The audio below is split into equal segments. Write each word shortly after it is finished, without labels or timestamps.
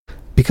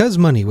Because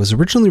Money was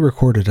originally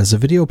recorded as a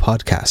video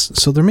podcast,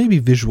 so there may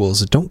be visuals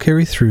that don't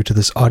carry through to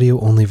this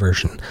audio-only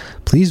version.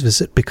 Please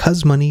visit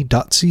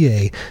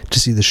becausemoney.ca to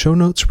see the show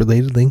notes,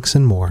 related links,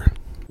 and more.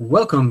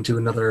 Welcome to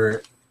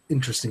another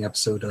interesting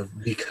episode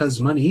of Because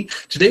Money.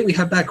 Today we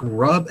have back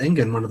Rob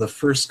Engen, one of the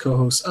first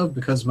co-hosts of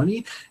Because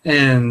Money,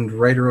 and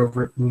writer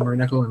over at Boomer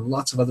and Echo and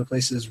lots of other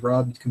places.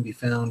 Rob can be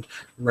found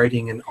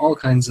writing in all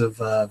kinds of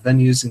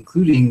venues,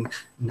 including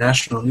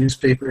national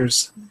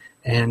newspapers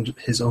and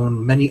his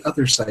own many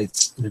other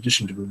sites in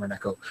addition to Boomer and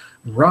Echo.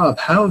 Rob,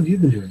 how have you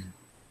been doing?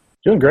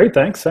 Doing great,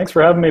 thanks. Thanks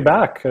for having me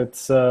back.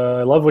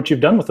 I love what you've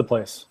done with the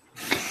place.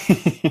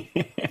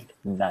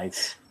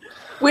 Nice.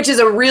 Which is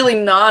a really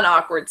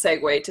non-awkward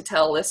segue to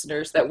tell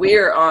listeners that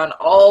we're on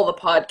all the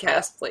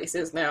podcast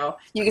places now.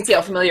 You can see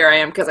how familiar I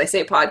am because I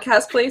say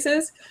podcast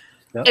places.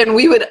 Yep. And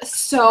we would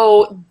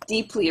so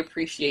deeply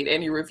appreciate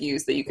any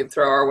reviews that you can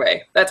throw our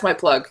way. That's my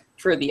plug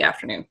for the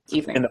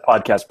evening. In the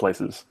podcast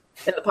places.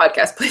 In the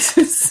podcast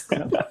places.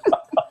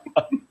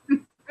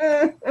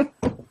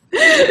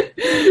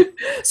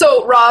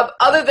 So, Rob,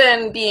 other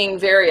than being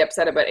very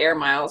upset about air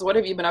miles, what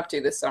have you been up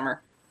to this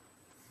summer?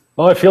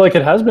 Well, I feel like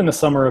it has been the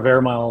summer of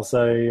air miles.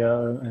 I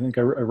think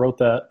I wrote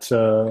that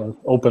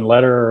open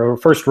letter, or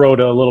first wrote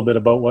a little bit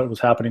about what was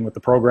happening with the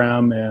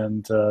program,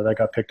 and that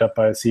got picked up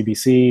by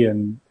CBC,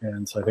 and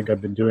so I think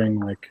I've been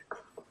doing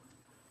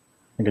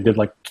I did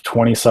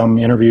 20-some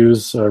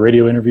interviews,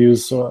 radio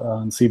interviews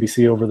on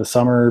CBC over the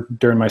summer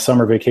during my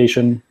summer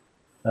vacation.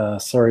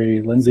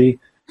 Sorry, Lindsay.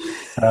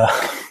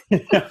 But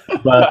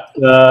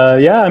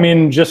yeah, I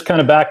mean, just kind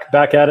of back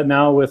at it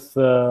now with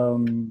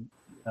full-time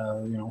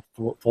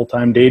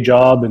day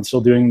job and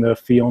still doing the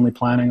fee-only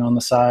planning on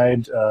the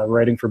side,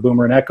 writing for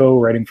Boomer and Echo,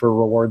 writing for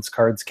Rewards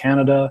Cards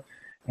Canada,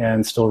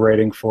 and still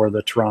writing for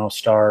the Toronto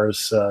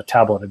Stars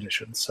tablet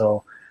edition.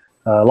 So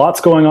lots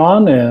going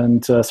on,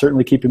 and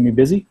certainly keeping me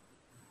busy.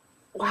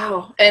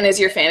 Wow. And is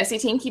your fantasy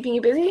team keeping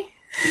you busy?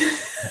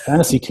 My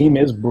fantasy team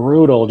is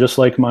brutal, just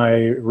like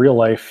my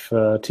real-life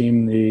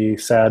team, the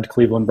sad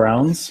Cleveland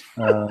Browns.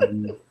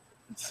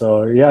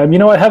 So yeah,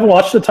 I haven't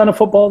watched a ton of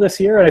football this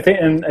year,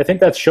 and I think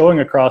that's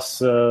showing across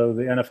the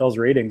NFL's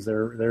ratings.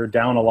 They're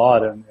down a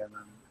lot, and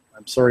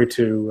I'm sorry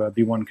to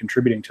be one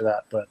contributing to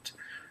that, but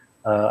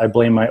I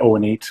blame my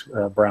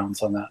 0-8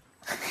 Browns on that.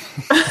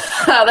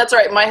 That's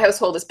right. My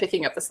household is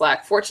picking up the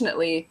slack.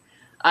 Fortunately,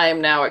 I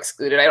am now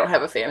excluded. I don't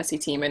have a fantasy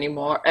team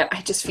anymore, and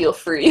I just feel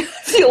free.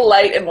 I feel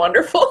light and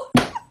wonderful.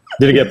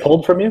 Did it get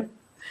pulled from you?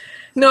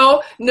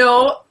 No,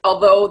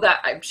 although that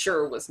I'm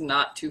sure was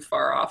not too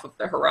far off of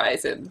the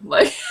horizon.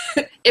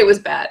 It was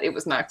bad. It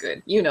was not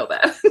good. You know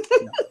that.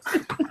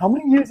 How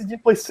many years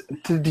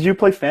did you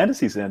play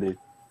fantasy, Sandy?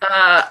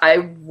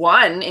 I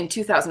won in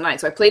 2009.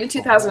 So I played in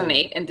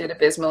 2008 and did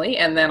abysmally,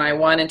 and then I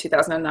won in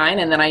 2009,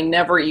 and then I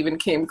never even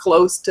came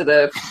close to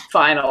the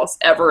finals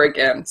ever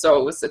again. So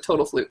it was a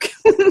total fluke.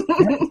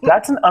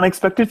 That's an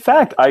unexpected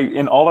fact.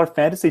 In all our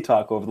fantasy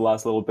talk over the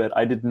last little bit,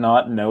 I did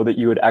not know that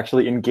you had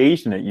actually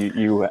engaged in it.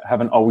 You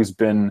haven't always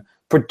been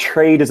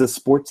portrayed as a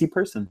sportsy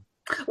person.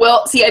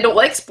 Well, see, I don't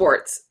like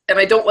sports, and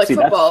I don't like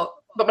football,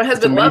 but my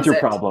husband loves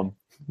it.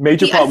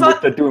 Major problem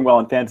with doing well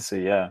in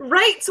fantasy, yeah.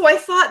 Right, so I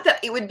thought that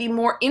it would be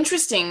more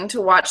interesting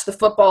to watch the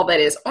football that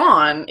is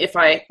on if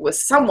I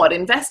was somewhat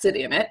invested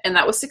in it, and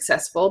that was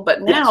successful.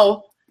 But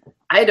now,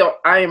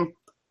 I'm,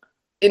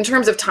 in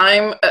terms of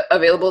time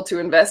available to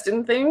invest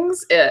in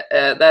things,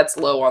 that's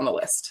low on the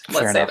list.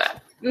 Let's say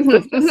that.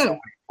 There's so many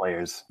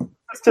players.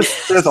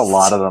 There's a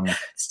lot of them.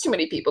 It's too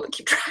many people to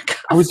keep track of.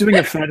 I was doing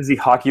a fantasy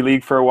hockey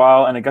league for a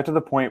while, and it got to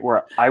the point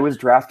where I was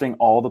drafting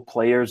all the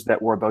players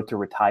that were about to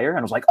retire, and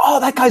I was like, oh,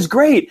 that guy's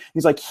great.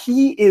 He's like,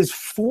 he is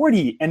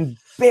 40 and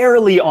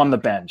barely on the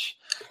bench.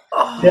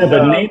 Yeah,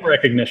 but name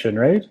recognition,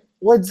 right?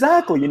 Well,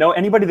 exactly.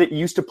 Anybody that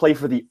used to play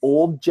for the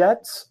old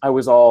Jets, I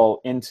was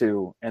all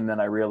into, and then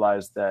I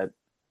realized that,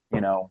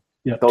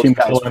 those Team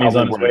guys Solani's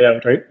on his way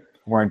out, right?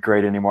 Weren't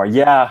great anymore.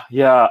 Yeah.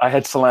 I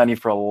had Solani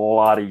for a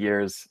lot of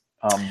years.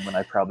 When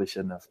I probably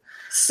shouldn't have.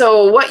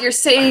 So what you're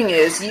saying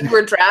is you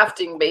were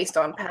drafting based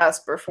on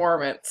past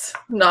performance,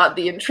 not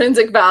the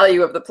intrinsic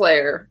value of the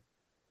player.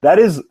 That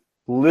is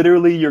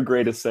literally your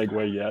greatest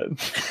segue yet.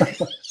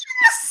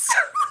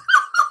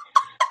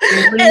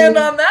 And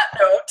on that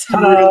note,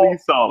 really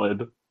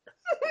solid.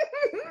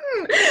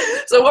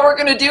 So what we're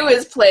going to do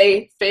is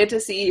play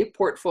fantasy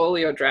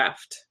portfolio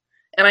draft.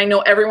 And I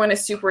know everyone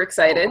is super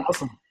excited. Oh,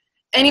 awesome.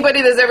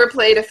 Anybody that's ever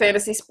played a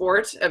fantasy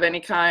sport of any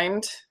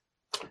kind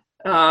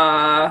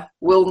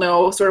will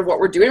know sort of what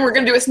we're doing. We're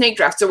going to do a snake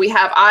draft. So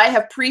I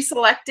have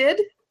pre-selected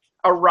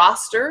a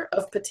roster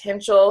of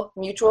potential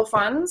mutual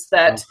funds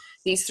that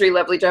these three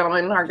lovely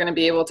gentlemen are going to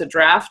be able to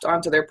draft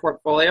onto their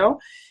portfolio.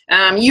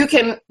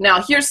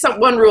 Here's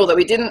one rule that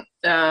we didn't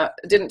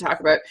talk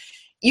about.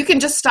 You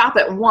can just stop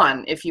at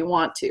one if you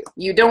want to.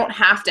 You don't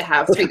have to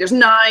have three. There's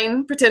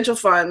 9 potential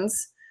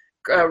funds.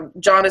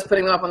 John is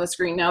putting them up on the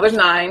screen now. There's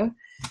 9.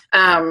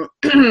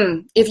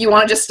 If you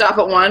want to just stop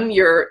at 1,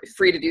 you're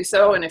free to do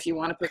so, and if you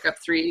want to pick up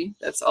 3,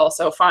 that's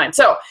also fine.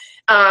 So,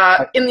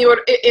 in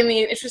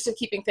the interest of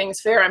keeping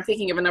things fair, I'm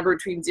thinking of a number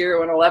between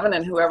 0 and 11,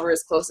 and whoever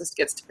is closest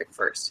gets to pick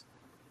first.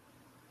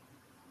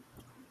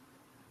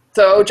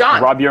 So,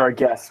 John. Rob, you're our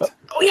guest.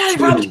 Oh yeah,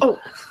 Rob. Oh,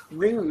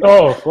 rude.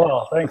 Oh,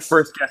 well, thanks.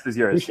 First guest is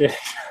yours. Appreciate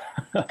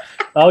it.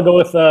 I'll go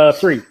with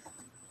 3.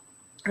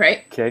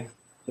 Right. Okay,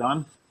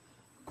 John.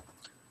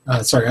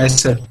 Sorry, I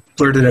said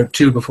blurted out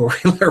 2 before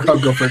we let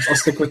Rob go first. I'll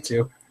stick with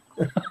 2.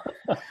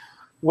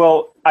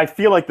 Well, I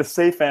feel like the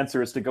safe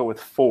answer is to go with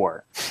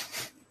 4.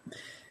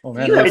 Oh,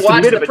 man, You have It's a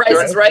watched bit The of a Price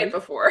is journey. Right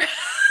before.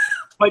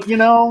 But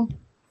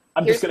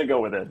I'm Here's- just going to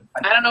go with it.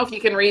 I don't know if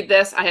you can read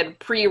this. I had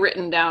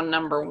pre-written down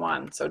number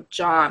 1, so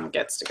John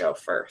gets to go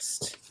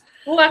first.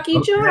 Lucky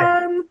Okay.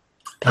 John.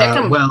 Pick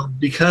 'em. Well,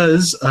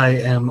 because I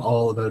am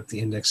all about the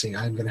indexing,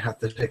 I'm going to have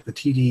to pick the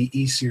TD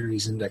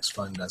E-Series Index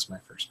Fund as my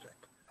first pick.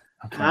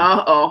 Okay.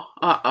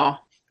 Uh-oh.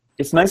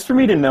 It's nice for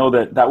me to know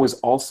that that was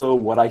also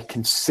what I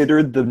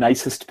considered the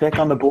nicest pick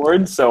on the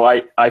board, so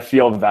I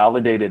feel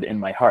validated in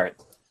my heart,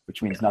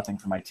 which means nothing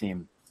for my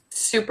team.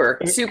 Super.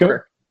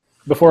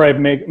 Before I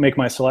make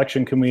my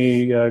selection, can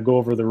we go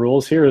over the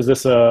rules here? Is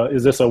this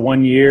a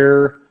 1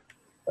 year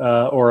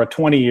or a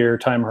 20-year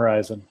time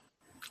horizon?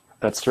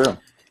 That's true.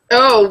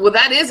 Oh, well,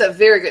 that is a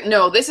very good.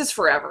 No, this is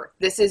forever.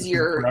 This is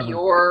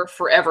your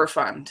forever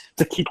fund.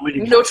 To keep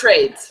leading. No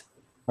trades.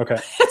 Okay.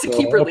 It's a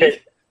keeper Okay.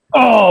 league.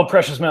 Oh,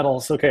 precious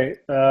metals. Okay.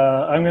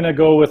 I'm going to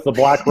go with the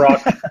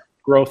BlackRock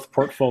Growth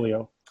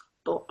Portfolio.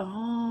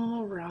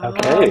 Oh, right.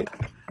 Okay.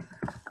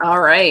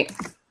 All right.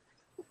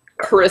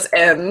 Chris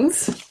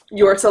ends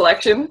your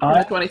selection for the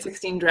I-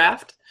 2016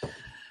 draft.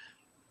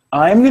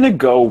 I'm going to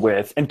go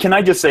with, and can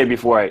I just say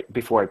before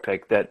I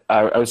pick that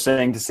I was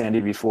saying to Sandy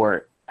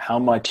before how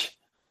much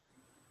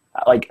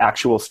like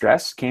actual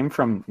stress came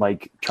from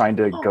like trying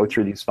to go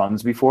through these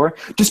funds before,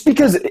 just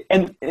because,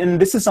 and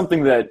this is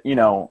something that,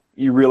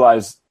 you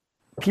realize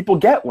people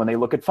get when they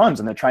look at funds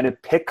and they're trying to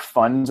pick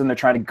funds and they're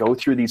trying to go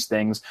through these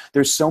things.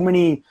 There's so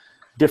many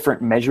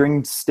different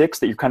measuring sticks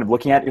that you're kind of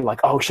looking at. You're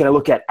like, oh, should I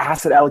look at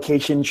asset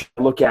allocation? Should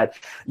I look at,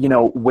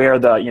 where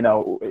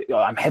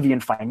I'm heavy in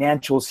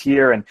financials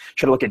here, and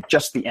should I look at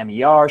just the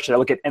MER? Should I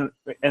look at,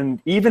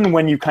 and even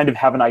when you kind of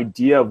have an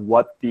idea of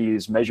what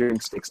these measuring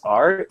sticks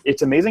are,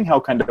 it's amazing how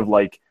kind of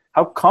like,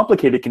 how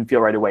complicated it can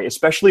feel right away,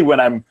 especially when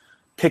I'm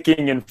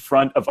picking in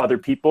front of other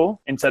people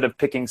instead of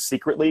picking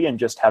secretly and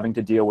just having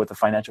to deal with the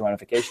financial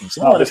ramifications.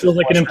 Oh, this feels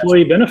like an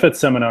employee benefits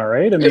seminar,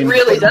 right? I mean, It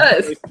really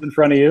does. In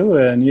front of you,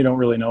 and you don't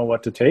really know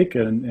what to take,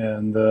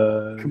 and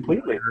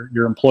Completely.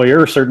 your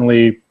employer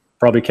certainly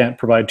probably can't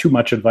provide too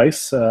much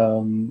advice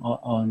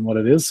on what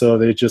it is. So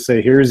they just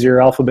say, "Here's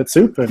your alphabet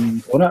soup,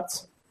 and go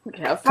nuts."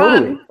 Have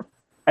fun. Totally.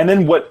 And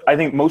then what I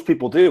think most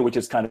people do, which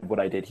is kind of what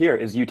I did here,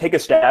 is you take a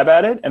stab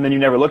at it and then you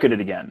never look at it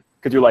again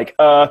because you're like,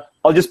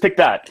 I'll just pick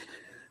that.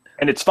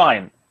 And it's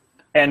fine.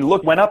 And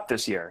look, went up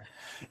this year.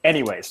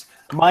 Anyways,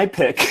 my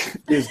pick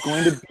is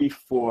going to be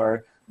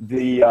for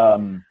the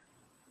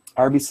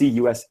RBC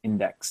US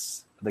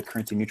Index, the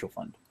Currency Mutual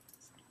Fund.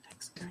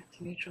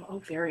 Neutral. Oh,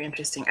 very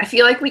interesting. I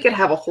feel like we could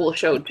have a whole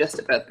show just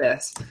about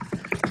this.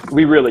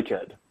 We really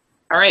could.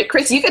 All right,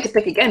 Chris, you get to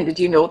pick again. Did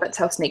you know that's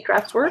how snake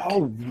drafts work?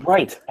 Oh,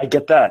 right. I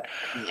get that.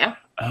 Yeah.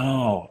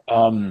 Oh,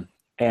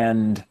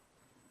 and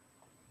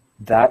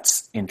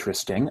that's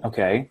interesting.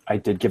 Okay. I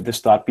did give this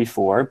thought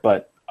before,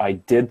 but I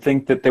did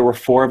think that there were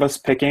 4 of us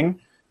picking,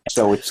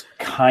 so it's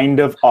kind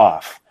of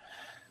off.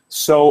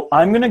 So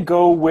I'm going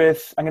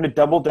to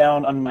double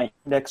down on my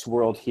index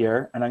world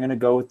here, and I'm going to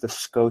go with the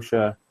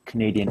Scotia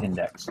Canadian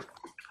Index.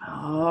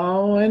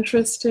 Oh,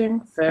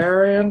 interesting.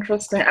 Very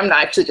interesting. I'm not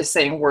actually just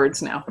saying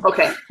words now.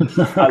 Okay.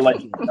 I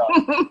like it.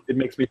 It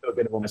makes me feel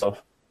good about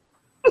myself.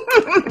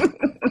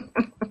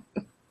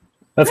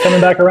 That's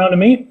coming back around to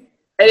me.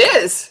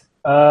 It is.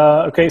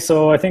 Okay,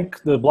 so I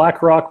think the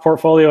BlackRock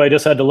portfolio, I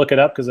just had to look it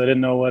up because I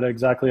didn't know what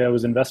exactly I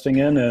was investing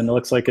in, and it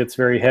looks like it's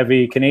very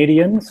heavy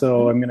Canadian,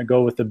 so I'm going to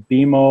go with the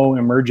BMO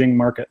Emerging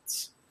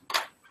Markets.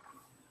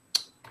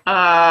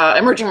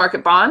 Emerging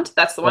market bond.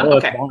 That's the one. Oh,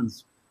 it's Okay.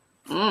 bonds.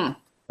 Mm,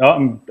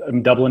 Oh,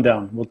 I'm doubling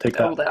down. We'll take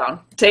double that. down.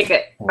 Take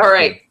it. All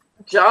right,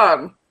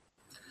 John.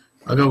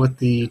 I'll go with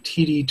the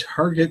TD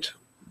Target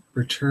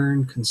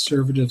Return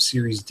Conservative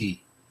Series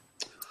D.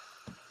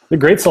 The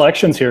great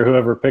selections here,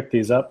 whoever picked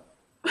these up.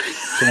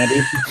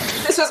 Sandy.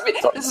 This was me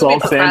all Sandy.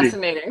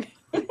 procrastinating.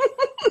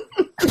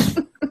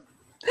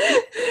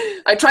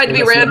 I tried to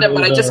be random,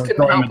 but I just couldn't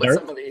throwing help the with dart?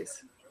 some of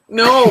these.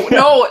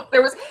 No.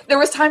 There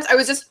was times I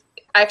was just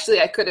actually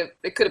it could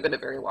have been a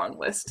very long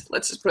list.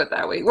 Let's just put it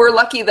that way. We're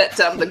lucky that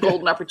the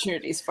Golden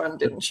Opportunities Fund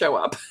didn't show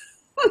up.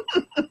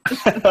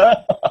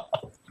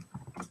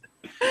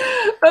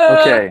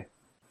 Okay.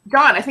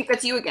 John, I think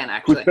that's you again,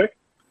 Who's actually. pick?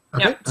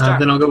 Okay. Yep, start.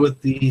 Then I'll go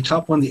with the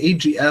top one, the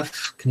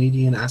AGF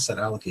Canadian Asset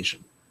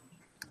Allocation.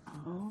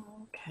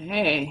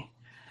 Okay.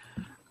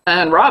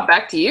 And Rob,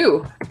 back to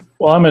you.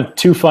 Well, I'm a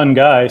too fun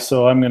guy,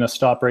 so I'm going to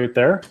stop right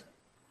there.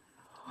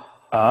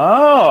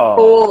 Oh.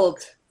 Bold.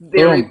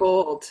 Very Boom.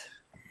 bold.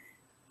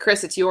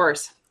 Chris, it's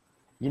yours.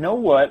 You know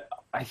what?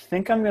 I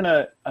think I'm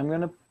gonna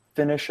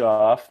finish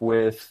off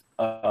with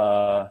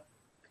the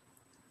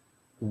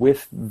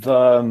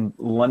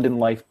London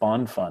Life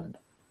Bond Fund.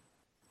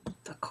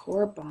 The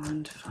Core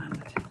Bond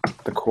Fund.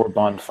 The Core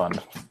Bond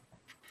Fund.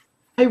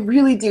 I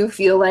really do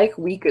feel like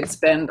we could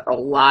spend a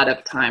lot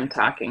of time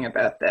talking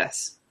about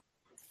this.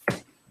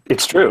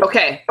 It's true.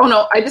 Okay. Oh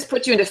no, I just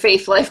put you into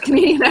Faith Life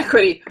Canadian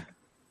Equity.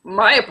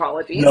 My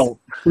apologies. No,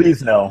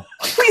 please no.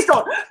 Please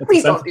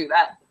don't do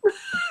that.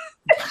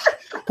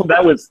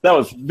 That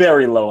was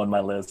very low on my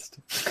list.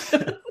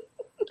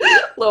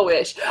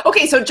 Lowish.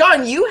 Okay, so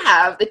John, you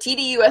have the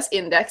TD US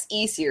Index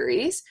E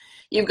Series.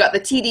 You've got the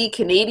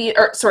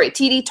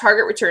TD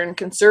Target Return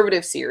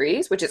Conservative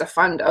Series, which is a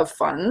fund of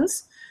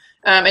funds.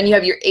 And you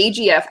have your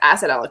AGF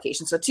asset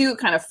allocation. So 2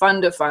 kind of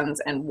fund of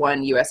funds and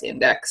 1 US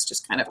index,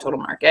 just kind of total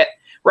market.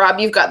 Rob,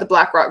 you've got the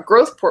BlackRock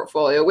Growth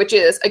Portfolio, which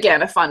is,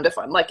 again, a fund of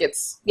fund. Like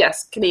it's,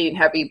 yes, Canadian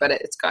heavy, but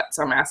it's got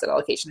some asset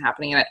allocation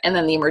happening in it. And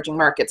then the emerging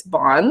markets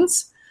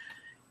bonds,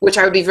 which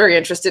I would be very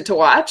interested to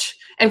watch.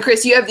 And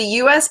Chris, you have the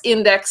US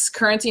index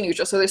currency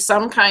neutral. So there's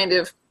some kind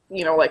of,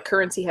 like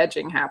currency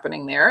hedging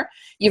happening there.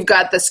 You've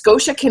got the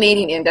Scotia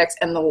Canadian Index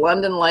and the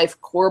London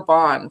Life Core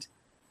Bond.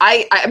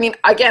 I mean,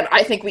 again,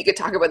 I think we could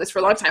talk about this for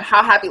a long time.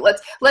 How happy?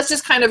 Let's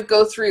just kind of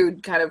go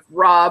through kind of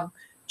Rob,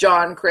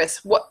 John,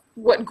 Chris.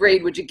 What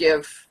grade would you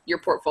give your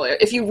portfolio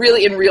if you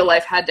really in real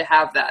life had to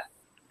have that?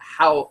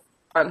 How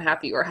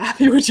unhappy or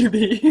happy would you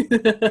be?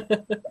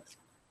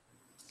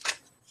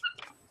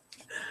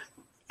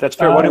 That's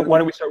fair. Why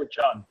don't we start with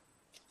John?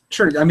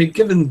 Sure. I mean,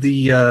 given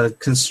the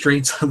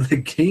constraints of the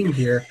game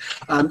here,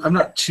 I'm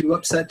not too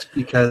upset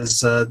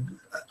because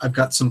I've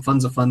got some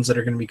funds of funds that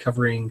are going to be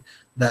covering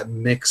that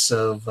mix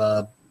of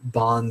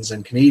bonds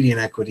and Canadian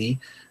equity,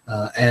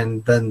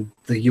 and then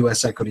the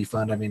U.S. equity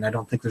fund. I mean, I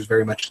don't think there's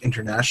very much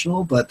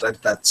international, but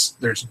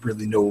there's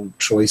really no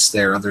choice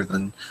there other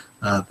than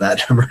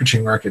that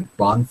emerging market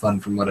bond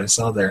fund from what I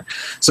saw there.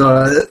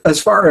 So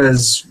as far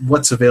as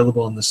what's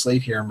available on the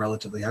slate here, I'm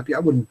relatively happy. I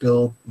wouldn't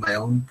build my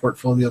own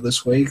portfolio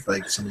this way.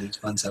 Like some of these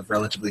funds have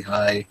relatively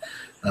high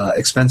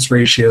expense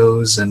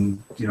ratios,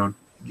 and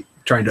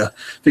trying to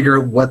figure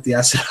out what the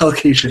asset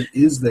allocation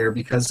is there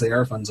because they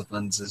are funds of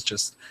funds is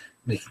just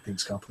making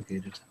things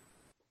complicated.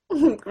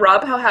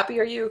 Rob, how happy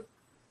are you?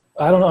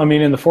 I don't know. I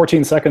mean, in the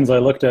 14 seconds I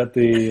looked at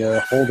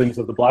the holdings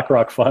of the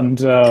BlackRock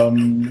fund,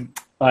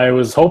 I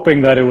was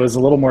hoping that it was a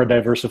little more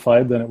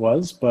diversified than it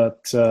was,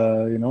 but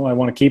I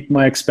want to keep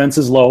my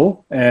expenses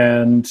low,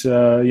 and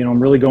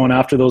I'm really going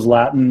after those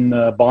Latin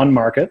bond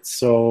markets.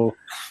 So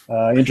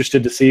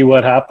interested to see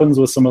what happens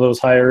with some of those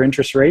higher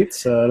interest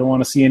rates. I don't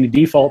want to see any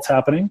defaults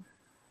happening,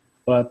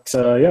 but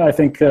I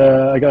think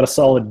I got a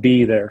solid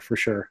B there for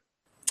sure.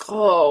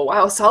 Oh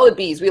wow, solid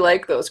Bs. We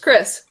like those.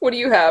 Chris, what do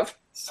you have?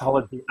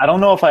 Solid B. I don't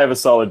know if I have a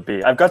solid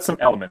B. I've got some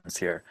elements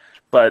here,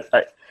 but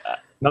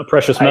not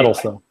precious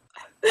metals though.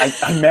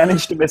 I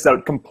managed to miss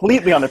out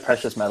completely on the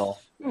precious metal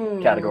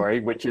category,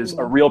 which is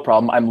a real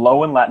problem. I'm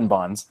low in Latin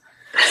bonds,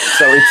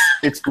 so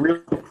it's a real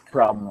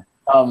problem.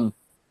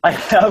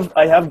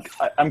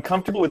 I'm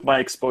comfortable with my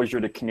exposure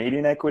to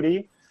Canadian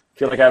equity. I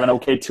feel like I have an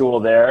okay tool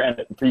there,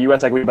 and for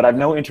U.S. equity, but I have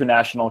no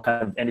international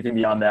kind of anything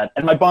beyond that.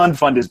 And my bond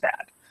fund is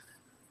bad.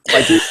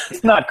 Like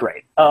it's not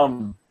great.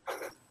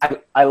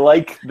 I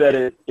like that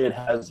it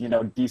has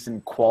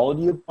decent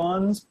quality of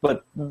bonds,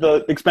 but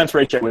the expense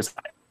ratio is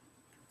high.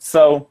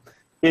 So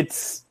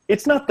it's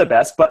not the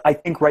best, but I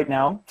think right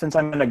now, since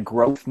I'm in a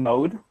growth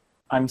mode,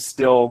 I'm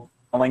still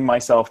telling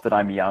myself that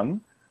I'm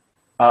young.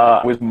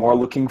 I was more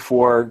looking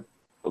for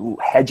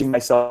hedging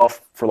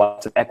myself for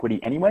lots of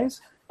equity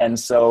anyways. And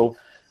so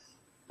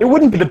it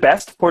wouldn't be the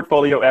best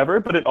portfolio ever,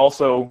 but it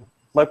also,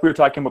 like we were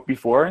talking about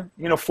before,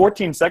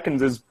 14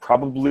 seconds is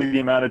probably the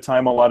amount of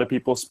time a lot of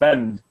people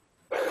spend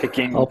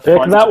picking I'll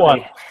pick that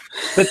one.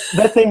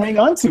 That they hang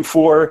on to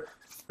for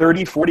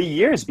 30, 40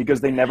 years because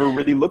they never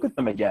really look at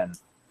them again.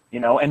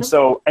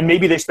 And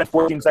maybe they spend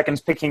 14 seconds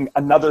picking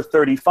another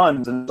 30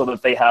 funds and so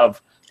that they have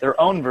their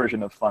own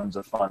version of funds.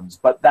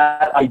 But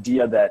that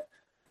idea that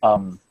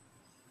I'm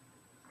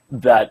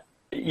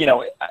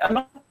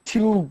not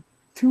too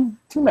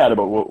mad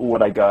about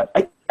what I got.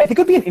 I think it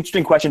would be an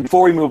interesting question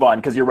before we move on,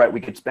 because you're right,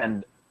 we could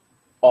spend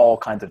all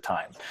kinds of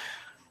time.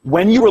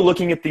 When you were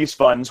looking at these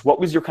funds, what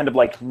was your kind of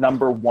like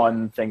number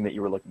one thing that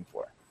you were looking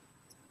for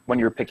when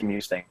you were picking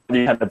these things?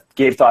 You kind of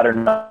gave thought or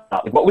not?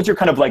 Like, what was your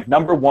kind of like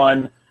number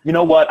one, you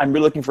know what, I'm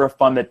really looking for a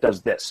fund that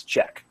does this,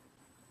 check?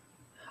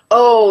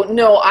 Oh,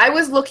 no, I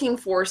was looking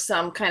for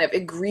some kind of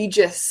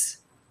egregious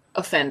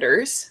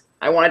offenders.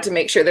 I wanted to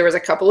make sure there was a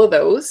couple of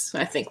those.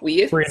 I think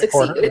we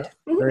succeeded.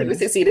 We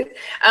succeeded.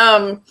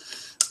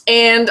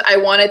 And I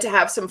wanted to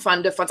have some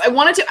fund of funds. I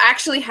wanted to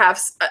actually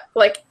have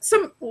like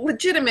some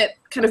legitimate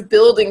kind of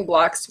building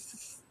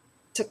blocks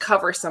to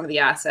cover some of the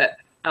asset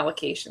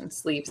allocation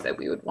sleeves that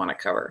we would want to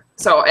cover.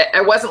 So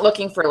I wasn't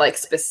looking for like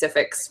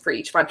specifics for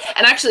each fund.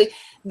 And actually,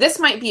 this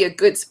might be a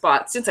good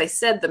spot. Since I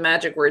said the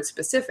magic word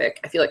specific,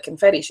 I feel like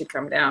confetti should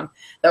come down,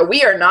 that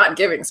we are not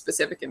giving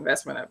specific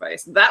investment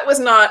advice. That was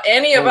not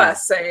any of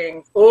us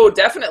saying, oh,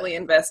 definitely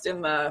invest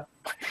in the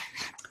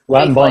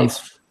Latin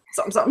bonds.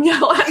 Something. Yeah,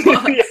 Latin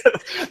bonds. Yeah,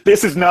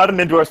 this is not an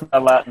endorsement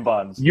on Latin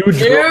bonds.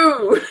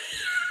 No.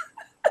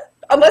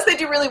 Unless they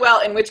do really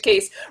well, in which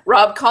case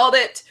Rob called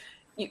it.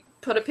 You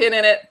put a pin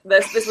in it.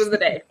 This was the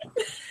day.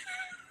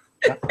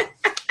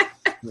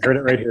 You heard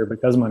it right here.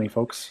 Because money,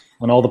 folks,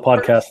 on all the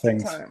podcast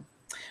things.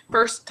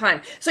 First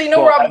time. So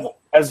Rob,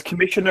 as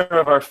commissioner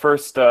of our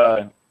first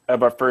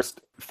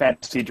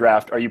fantasy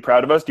draft, are you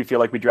proud of us? Do you feel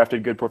like we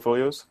drafted good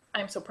portfolios?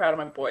 I'm so proud of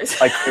my boys.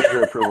 I crave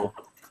your approval.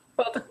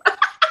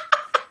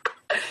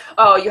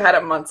 Oh, you had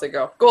it months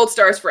ago. Gold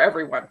stars for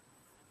everyone.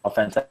 Oh,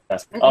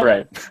 fantastic! All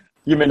right,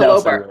 you may now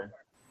segue.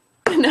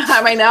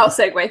 I may now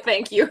segue.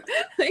 Thank you.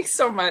 Thanks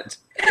so much.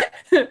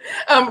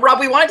 Rob,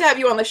 we wanted to have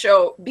you on the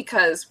show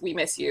because we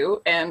miss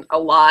you, and a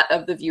lot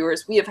of the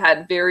viewers, we have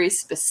had very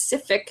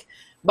specific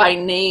by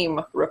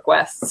name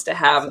requests to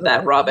have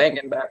that Rob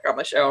Engen back on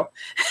the show.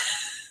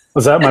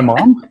 Was that my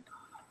mom?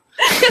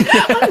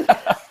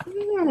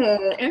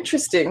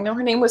 Interesting. No,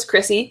 her name was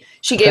Chrissy.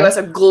 She gave us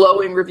a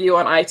glowing review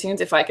on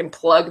iTunes. If I can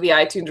plug the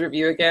iTunes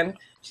review again,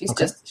 she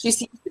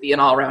seems to be an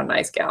all-around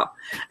nice gal.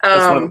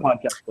 That's one of the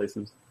podcast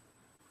places.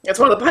 It's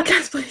one of the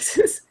podcast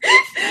places.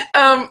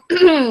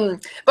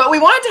 But we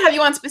wanted to have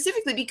you on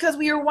specifically because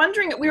we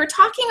were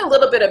talking a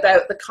little bit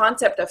about the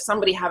concept of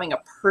somebody having a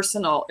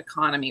personal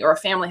economy or a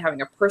family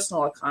having a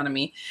personal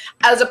economy,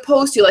 as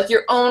opposed to like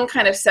your own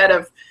kind of set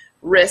of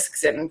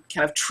risks and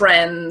kind of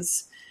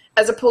trends,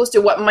 as opposed to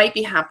what might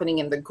be happening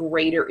in the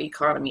greater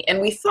economy.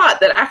 And we thought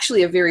that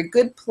actually a very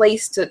good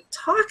place to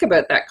talk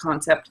about that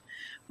concept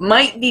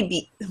might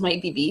be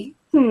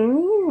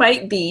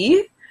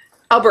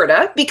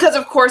Alberta, because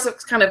of course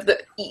it's kind of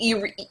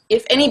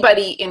if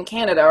anybody in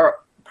Canada, or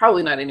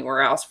probably not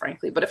anywhere else,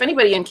 frankly, but if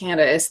anybody in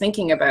Canada is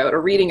thinking about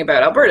or reading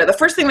about Alberta, the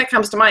first thing that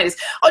comes to mind is,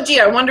 oh, gee,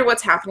 I wonder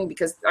what's happening,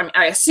 because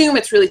I assume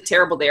it's really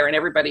terrible there and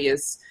everybody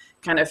is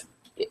kind of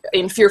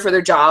in fear for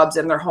their jobs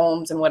and their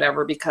homes and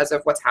whatever because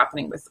of what's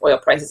happening with oil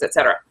prices,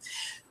 etc.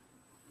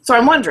 So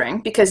I'm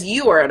wondering, because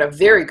you are in a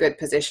very good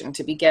position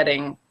to be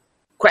getting,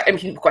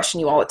 people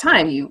question you all the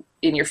time, you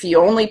in your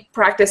fee-only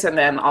practice and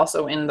then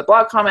also in the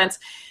blog comments,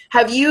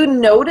 have you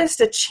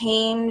noticed a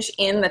change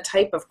in the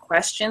type of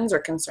questions or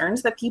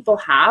concerns that people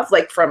have,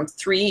 like from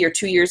 3 or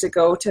 2 years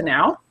ago to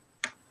now?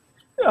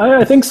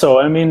 I think so.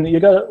 I mean,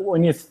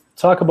 when you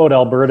talk about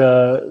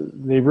Alberta,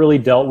 they really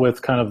dealt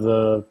with kind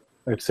of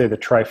I'd say the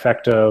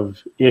trifecta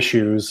of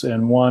issues.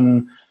 And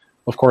one,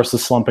 of course, the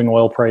slumping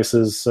oil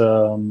prices,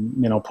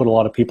 put a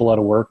lot of people out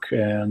of work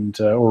and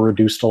or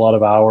reduced a lot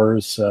of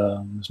hours.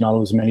 There's not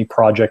as many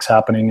projects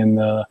happening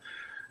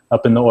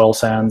up in the oil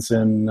sands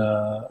in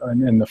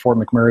the Fort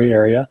McMurray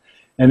area.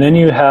 And then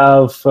you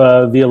have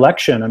the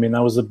election. I mean,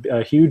 that was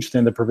a huge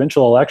thing, the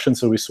provincial election.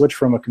 So we switched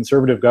from a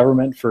conservative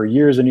government for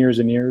years and years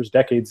and years,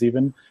 decades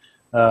even,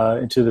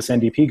 into this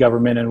NDP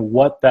government, and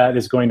what that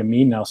is going to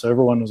mean now. So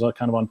everyone was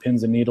kind of on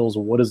pins and needles.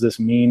 What does this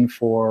mean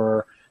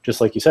for, just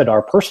like you said,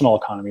 our personal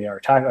economy, our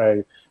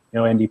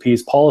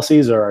NDP's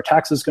policies, are our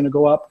taxes going to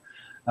go up?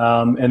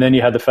 And then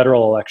you had the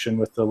federal election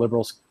with the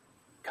Liberals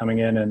coming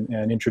in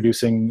and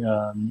introducing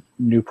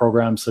new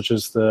programs such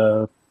as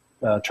the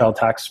child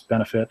tax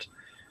benefit,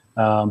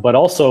 but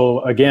also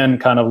again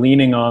kind of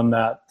leaning on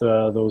that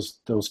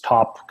those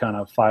top kind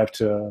of 1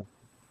 to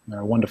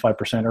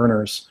 5%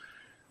 earners.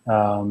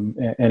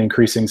 And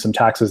increasing some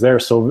taxes there.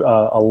 So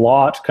a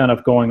lot kind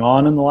of going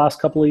on in the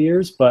last couple of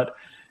years. But,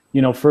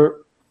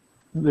 to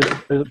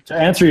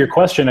answer your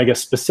question, I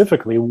guess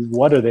specifically,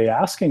 what are they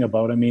asking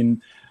about? I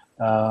mean,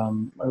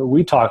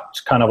 we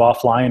talked kind of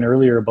offline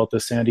earlier about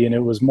this, Sandy, and it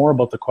was more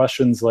about the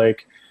questions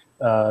like,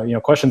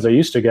 questions I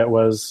used to get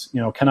was,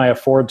 can I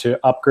afford to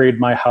upgrade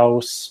my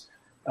house,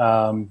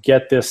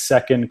 get this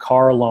second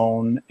car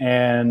loan,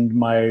 and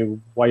my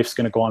wife's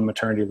going to go on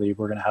maternity leave.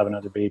 We're going to have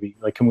another baby.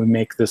 Like, can we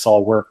make this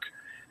all work?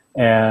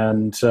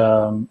 And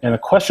the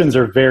questions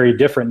are very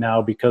different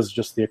now because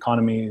just the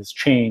economy has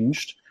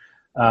changed.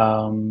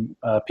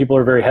 People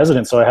are very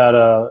hesitant. So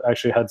I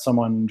actually had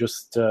someone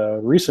just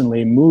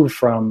recently move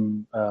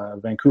from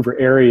Vancouver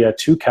area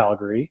to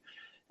Calgary,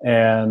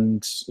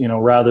 and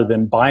rather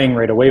than buying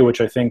right away, which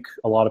I think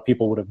a lot of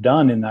people would have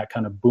done in that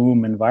kind of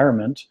boom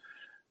environment.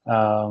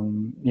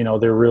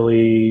 They're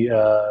really,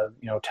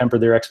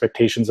 tempered their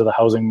expectations of the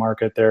housing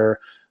market. They're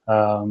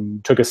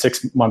took a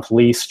 6-month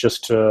lease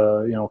just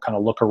to, kind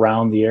of look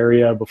around the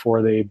area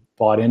before they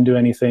bought into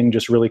anything,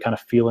 just really kind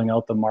of feeling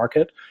out the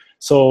market.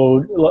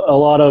 So a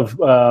lot of,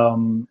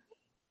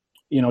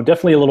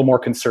 definitely a little more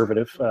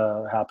conservative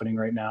happening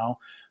right now.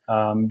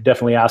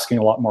 Definitely asking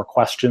a lot more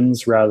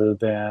questions rather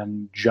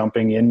than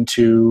jumping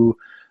into,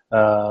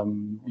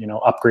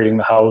 upgrading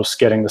the house,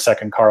 getting the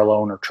second car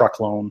loan or truck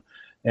loan,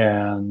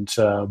 and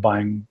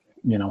buying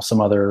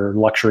some other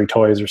luxury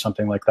toys or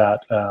something like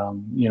that.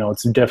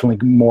 It's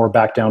definitely more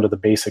back down to the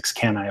basics.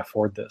 Can I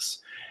afford this?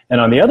 And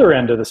on the other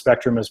end of the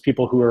spectrum is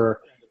people who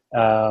are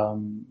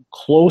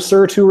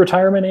closer to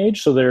retirement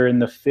age. So they're in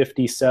the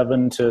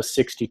 57 to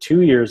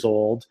 62 years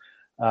old,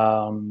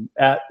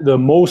 at the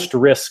most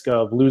risk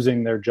of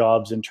losing their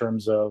jobs in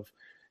terms of,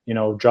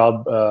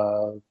 job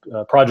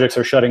projects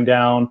are shutting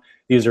down.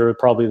 These are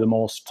probably the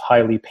most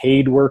highly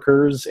paid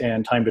workers,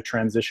 and time to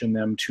transition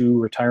them to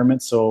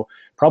retirement. So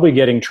probably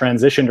getting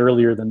transitioned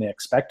earlier than they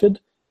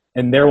expected.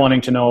 And they're wanting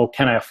to know,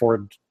 can I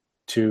afford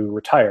to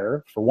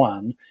retire, for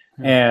one?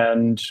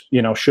 And,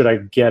 should I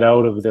get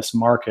out of this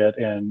market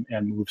and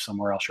move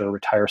somewhere else, or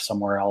retire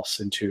somewhere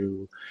else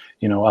into,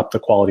 up the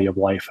quality of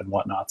life and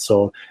whatnot.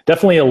 So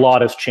definitely a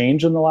lot has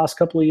changed in the last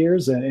couple of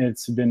years, and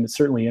it's been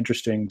certainly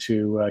interesting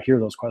to hear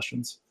those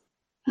questions.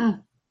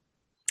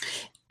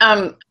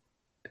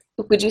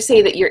 Would you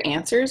say that your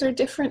answers are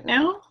different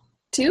now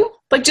too?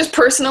 Like, just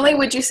personally,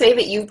 would you say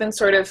that you've been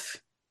sort of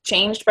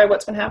changed by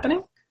what's been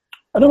happening?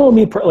 I don't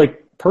know,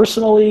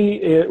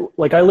 personally,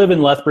 I live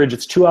in Lethbridge.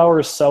 It's 2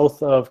 hours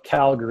south of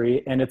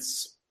Calgary, and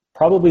it's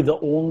probably the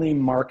only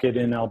market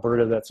in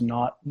Alberta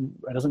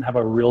it doesn't have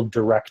a real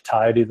direct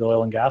tie to the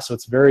oil and gas. So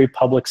it's very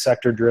public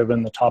sector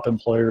driven. The top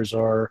employers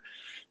are,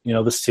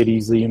 the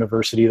cities, the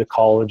university, the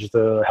college,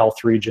 the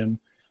health region.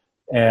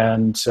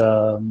 And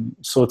so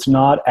it's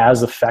not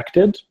as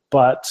affected,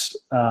 but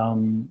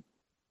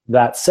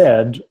that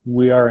said,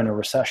 we are in a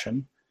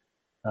recession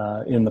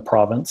in the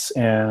province,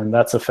 and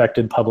that's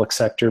affected public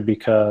sector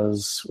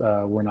because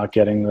we're not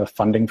getting the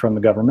funding from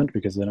the government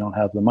because they don't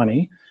have the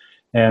money.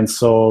 And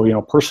so,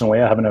 personally,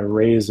 I haven't had a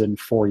raise in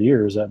 4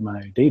 years at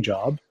my day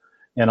job,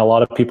 and a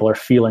lot of people are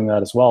feeling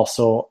that as well.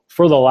 So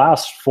for the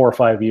last 4 or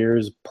 5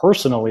 years,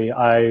 personally,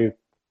 I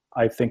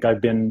think I've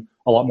been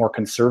a lot more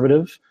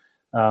conservative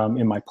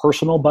in my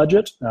personal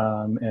budget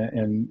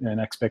and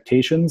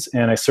expectations,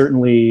 and I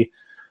certainly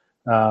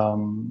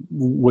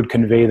would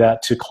convey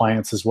that to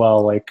clients as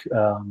well.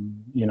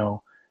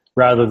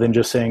 Rather than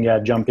just saying,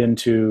 jump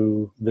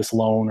into this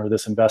loan or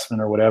this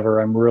investment or whatever,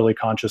 I'm really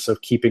conscious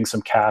of keeping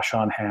some cash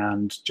on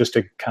hand just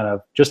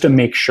to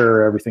make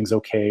sure everything's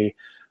okay.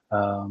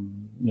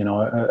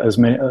 As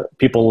many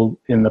people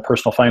in the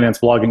personal finance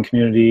blogging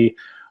community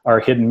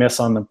are hit and miss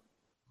on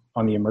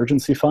the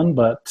emergency fund,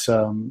 but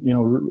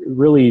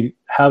really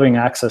having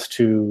access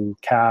to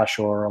cash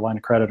or a line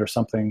of credit or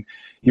something,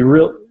 you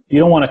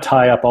don't want to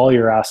tie up all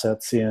your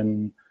assets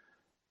in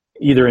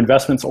either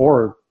investments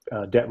or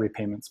debt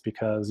repayments,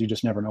 because you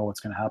just never know what's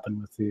going to happen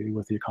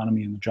with the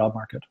economy and the job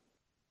market.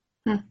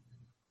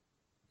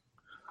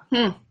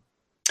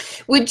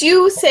 Would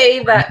you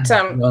say that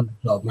the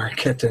job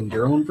market and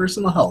your own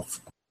personal health?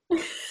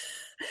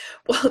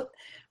 Well,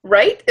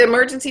 right?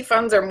 Emergency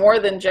funds are more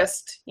than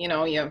just,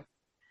 you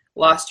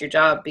lost your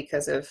job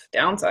because of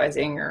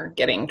downsizing or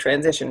getting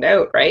transitioned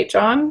out, right,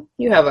 John?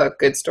 You have a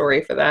good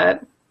story for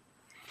that.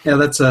 Yeah,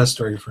 that's a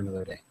story for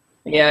another day.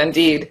 Yeah,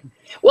 indeed.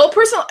 Well,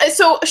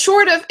 so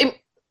short of,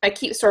 I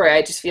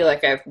just feel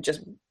like I've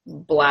just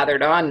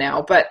blathered on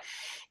now, but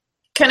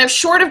kind of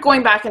short of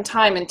going back in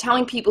time and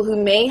telling people who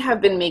may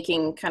have been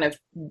making kind of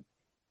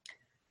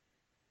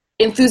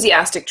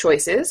enthusiastic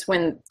choices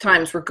when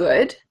times were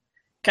good,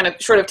 kind of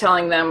short of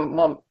telling them,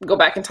 well, go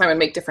back in time and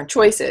make different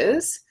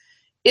choices.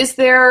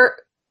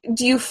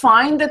 Do you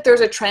find that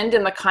there's a trend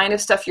in the kind of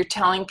stuff you're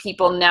telling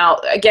people now?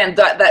 Again,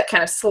 that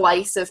kind of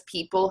slice of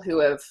people who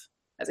have,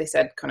 as I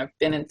said, kind of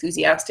been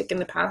enthusiastic in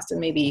the past, and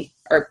maybe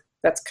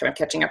that's kind of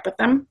catching up with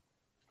them.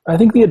 I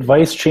think the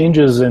advice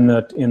changes in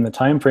the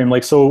time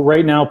frame. So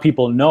right now,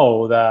 people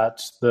know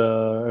that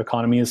the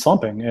economy is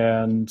slumping,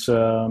 and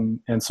so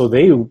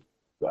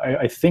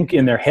I think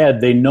in their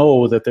head they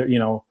know that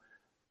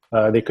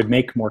they could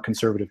make more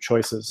conservative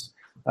choices.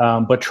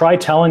 But try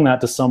telling that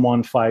to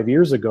someone 5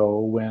 years ago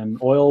when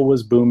oil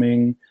was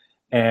booming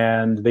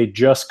and they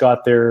just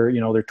got they're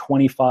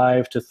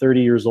 25 to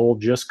 30 years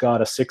old, just got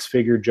a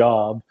 6-figure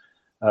job,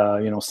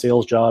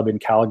 sales job in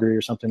Calgary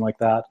or something like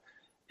that.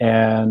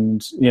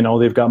 And,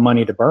 they've got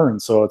money to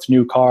burn. So it's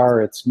new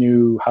car, it's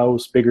new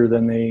house, bigger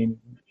than they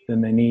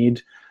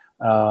need.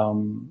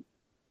 And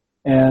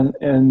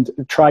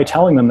try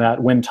telling them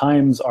that when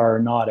times are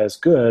not as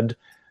good,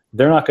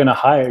 they're not going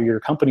to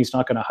your company's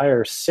not going to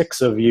hire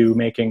 6 of you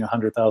making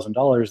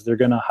 $100,000. They're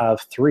going to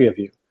have 3 of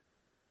you,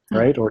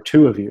 right? Or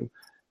 2 of you.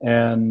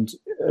 And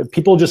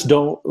people just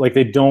don't want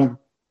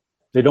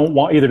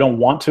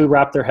to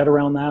wrap their head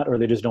around that, or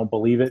they just don't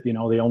believe it. They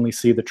only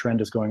see the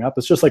trend is going up.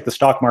 It's just like the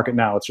stock market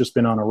now. It's just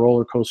been on a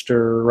roller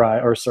coaster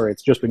ride,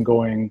 it's just been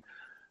going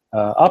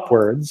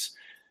upwards.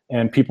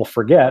 And people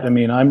forget. I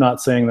mean, I'm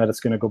not saying that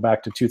it's going to go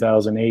back to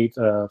 2008,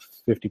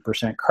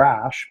 50%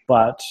 crash,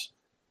 but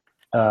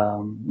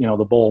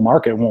the bull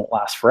market won't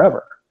last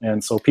forever.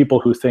 And so people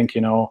who think,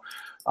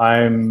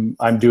 I'm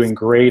doing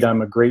great,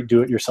 I'm a great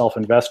do-it-yourself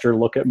investor,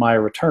 look at my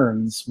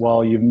returns.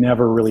 Well, you've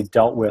never really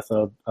dealt with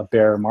a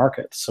bear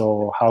market,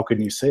 so how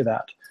can you say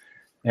that?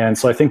 And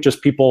so I think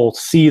just people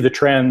see the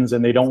trends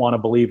and they don't want to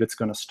believe it's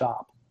going to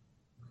stop.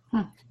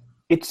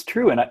 It's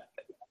true, and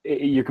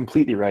you're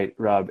completely right,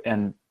 Rob.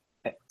 And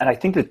I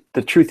think that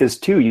the truth is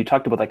too, you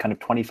talked about that kind of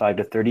 25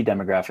 to 30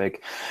 demographic.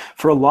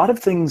 For a lot of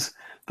things,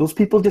 those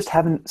people just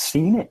haven't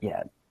seen it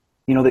yet.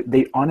 You know,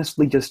 they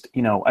honestly just,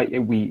 you know,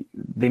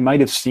 they might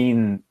have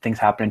seen things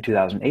happen in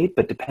 2008,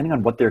 but depending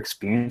on what their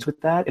experience with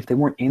that, if they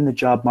weren't in the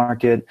job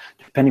market,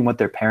 depending what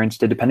their parents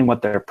did, depending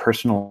what their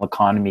personal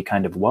economy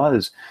kind of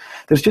was,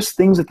 there's just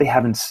things that they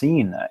haven't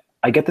seen.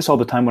 I get this all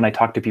the time when I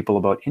talk to people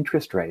about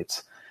interest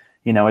rates.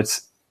 You know,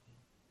 it's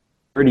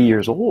 30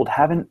 years old,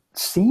 haven't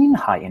seen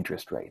high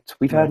interest rates.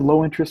 We've had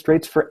low interest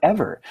rates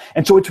forever.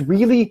 And so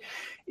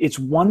it's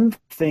one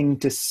thing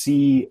to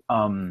see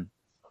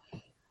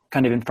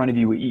kind of in front of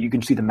you, you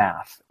can see the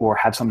math or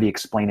have somebody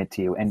explain it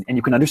to you and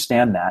you can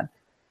understand that,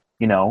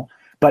 you know,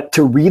 but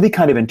to really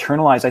kind of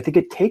internalize, I think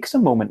it takes a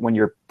moment when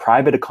your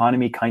private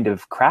economy kind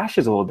of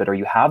crashes a little bit or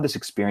you have this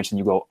experience and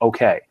you go,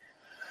 okay,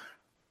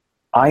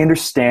 I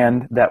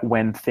understand that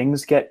when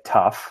things get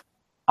tough,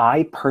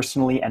 I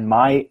personally and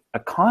my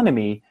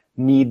economy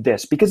need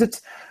this because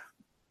it's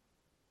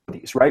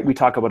these, right? We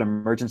talk about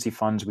emergency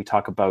funds. We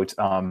talk about,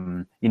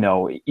 you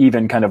know,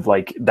 even kind of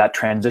like that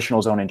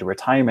transitional zone into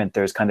retirement.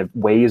 There's kind of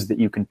ways that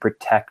you can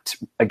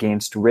protect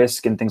against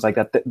risk and things like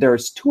that.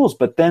 There's tools,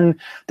 but then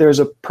there's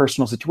a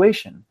personal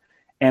situation.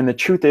 And the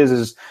truth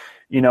is,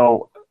 you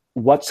know,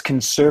 what's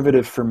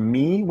conservative for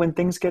me when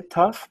things get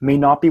tough may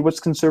not be what's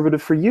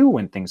conservative for you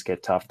when things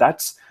get tough.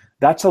 That's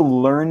a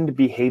learned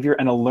behavior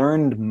and a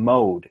learned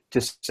mode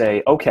to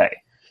say, okay,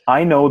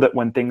 I know that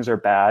when things are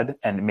bad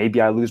and maybe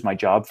I lose my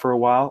job for a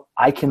while,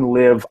 I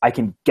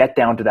can get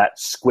down to that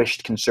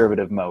squished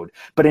conservative mode.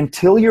 But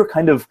until you're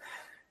kind of,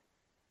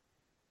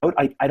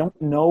 I don't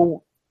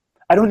know,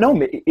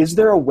 is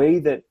there a way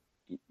that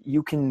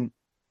you can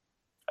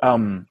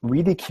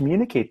really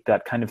communicate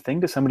that kind of thing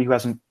to somebody who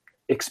hasn't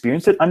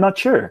experienced it? I'm not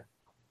sure.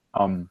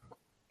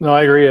 No,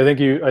 I agree.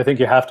 I think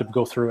you have to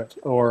go through it,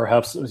 or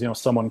have, you know,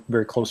 someone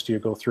very close to you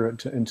go through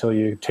it until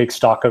you take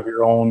stock of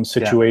your own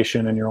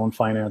situation and your own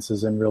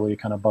finances and really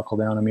kind of buckle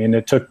down. I mean,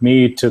 it took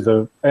me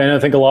and I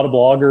think a lot of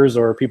bloggers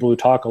or people who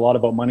talk a lot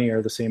about money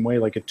are the same way.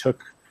 Like it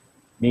took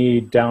me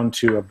down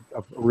to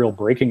a real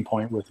breaking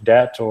point with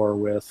debt or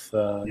with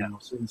you know,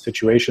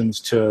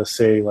 situations to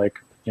say like,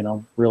 you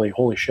know, really,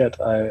 holy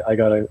shit, I've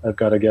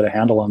got to get a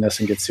handle on this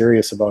and get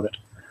serious about it.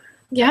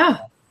 Yeah.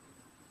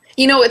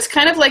 You know, it's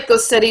kind of like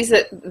those studies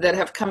that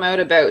have come out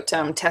about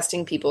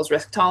testing people's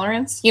risk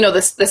tolerance. You know,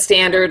 the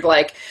standard,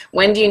 like,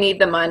 when do you need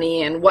the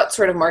money and what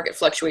sort of market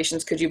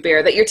fluctuations could you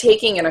bear, that you're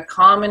taking in a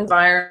calm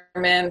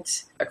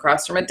environment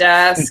across from a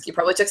desk. You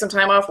probably took some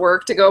time off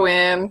work to go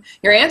in.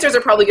 Your answers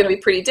are probably going to be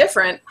pretty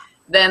different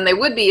than they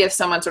would be if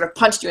someone sort of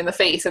punched you in the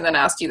face and then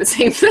asked you the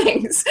same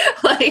things.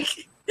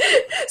 Like,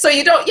 so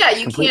you don't,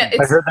 you can't.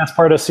 I heard that's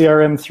part of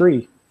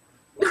CRM3.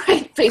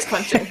 Right, face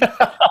punching.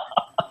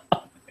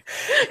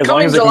 As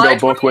long as it can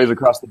go both ways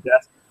across the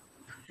desk,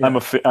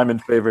 I'm in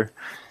favor.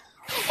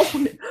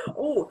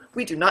 Oh,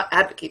 we do not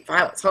advocate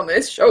violence on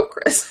this show,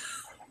 Chris.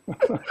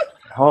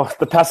 Oh,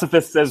 the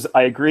pacifist says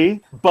I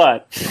agree,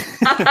 but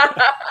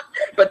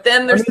but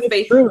then there's the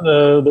faith. True,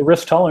 the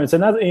risk tolerance,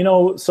 and that, you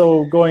know,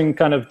 so going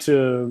kind of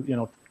to, you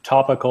know,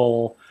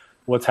 topical,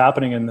 what's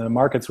happening in the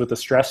markets with the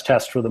stress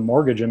test for the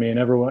mortgage. I mean,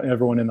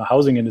 everyone in the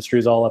housing industry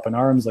is all up in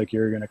arms, like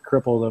you're going to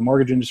cripple the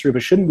mortgage industry.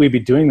 But shouldn't we be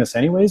doing this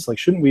anyways? Like,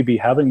 shouldn't we be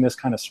having this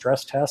kind of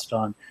stress test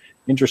on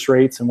interest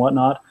rates and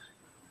whatnot?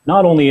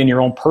 Not only in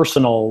your own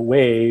personal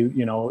way,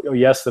 you know,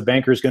 yes, the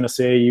banker is going to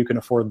say you can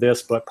afford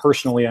this, but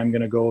personally, I'm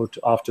going to go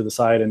off to the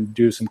side and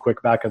do some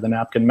quick back of the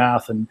napkin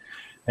math and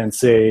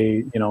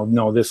say, you know,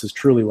 no, this is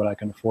truly what I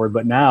can afford.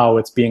 But now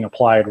it's being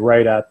applied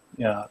right at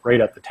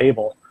the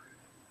table.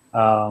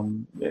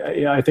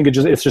 I think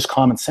it's just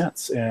common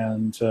sense,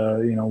 and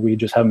you know, we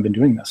just haven't been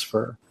doing this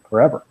for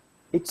forever.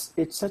 It's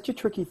such a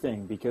tricky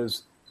thing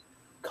because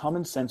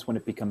common sense, when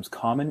it becomes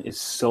common, is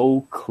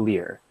so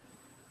clear.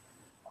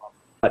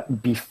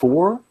 But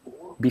before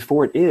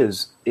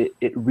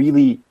it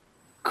really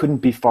couldn't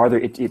be farther.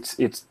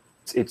 It's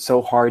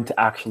so hard to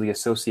actually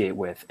associate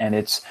with, and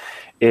it's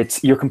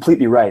you're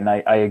completely right, and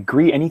I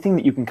agree. Anything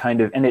that you can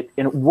kind of, and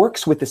it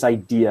works with this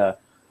idea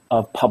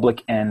of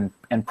public and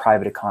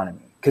private economy.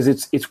 Because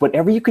it's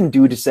whatever you can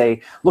do to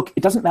say, look,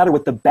 it doesn't matter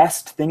what the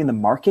best thing in the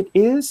market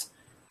is.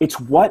 It's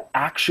what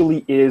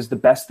actually is the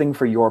best thing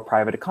for your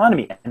private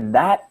economy. And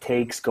that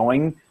takes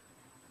going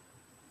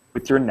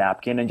with your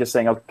napkin and just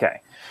saying, okay,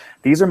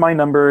 these are my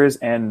numbers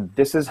and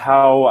this is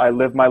how I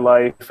live my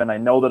life. And I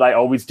know that I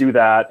always do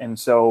that. And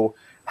so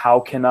how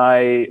can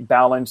I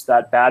balance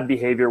that bad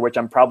behavior, which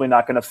I'm probably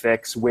not going to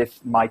fix, with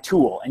my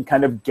tool, and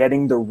kind of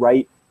getting the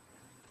right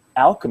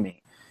alchemy.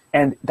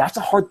 And that's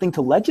a hard thing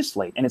to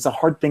legislate, and it's a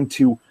hard thing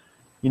to,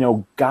 you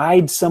know,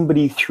 guide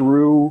somebody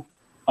through,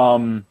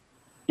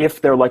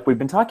 if they're, like we've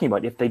been talking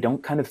about, if they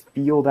don't kind of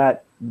feel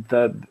that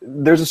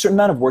there's a certain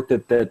amount of work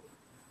that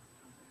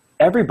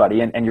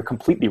everybody, and you're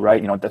completely right,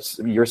 you know, that's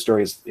your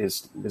story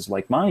is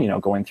like mine, you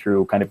know, going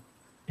through kind of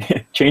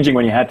changing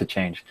when you had to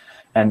change,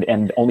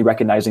 and only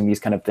recognizing these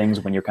kind of things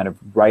when you're kind of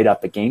right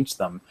up against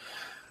them.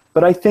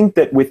 But I think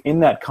that within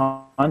that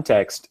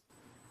context,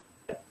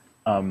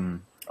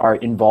 are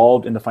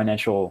involved in the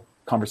financial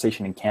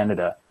conversation in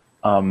Canada,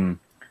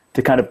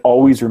 to kind of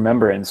always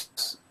remember, and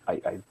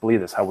I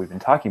believe that's how we've been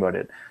talking about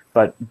it,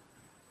 but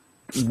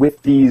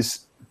with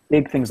these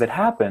big things that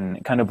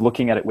happen, kind of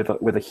looking at it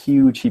with a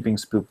huge heaping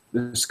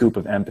scoop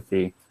of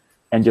empathy,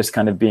 and just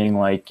kind of being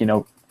like,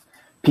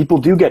 people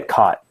do get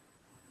caught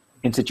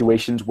in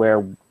situations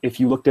where if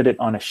you looked at it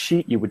on a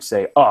sheet, you would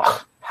say,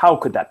 oh, how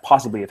could that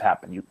possibly have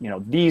happened? You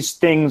know, these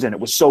things, and it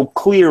was so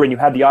clear and you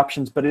had the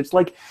options, but it's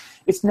like,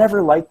 it's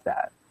never like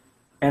that.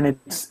 And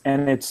it's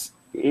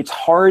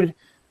hard,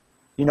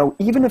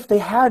 even if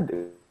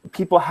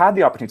people had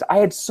the opportunities. I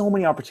had so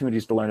many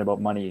opportunities to learn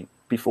about money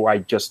before I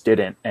just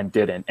didn't.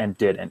 Especially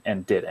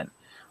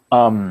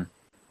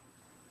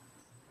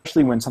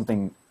when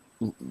something,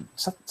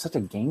 such a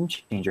game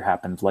changer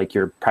happens, like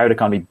your private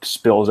economy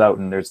spills out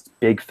and there's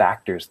big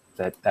factors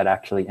that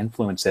actually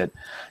influence it.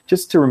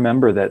 Just to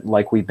remember that,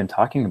 like we've been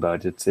talking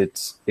about,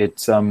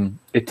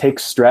 it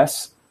takes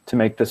stress to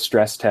make the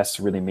stress tests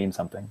really mean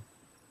something.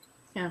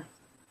 Yeah.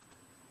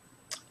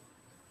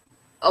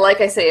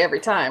 Like I say every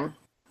time,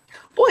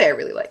 boy, I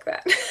really like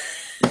that.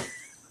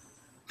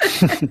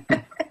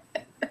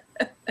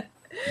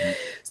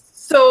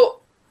 So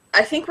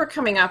I think we're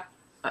coming up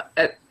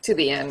to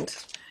the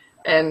end.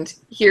 And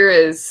here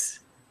is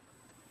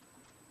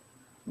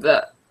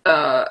the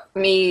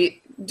me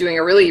doing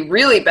a really,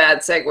 really bad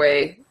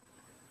segue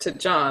to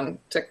John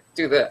to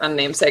do the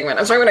unnamed segment.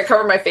 I'm sorry, I'm going to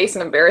cover my face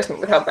in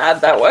embarrassment with how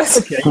bad that was.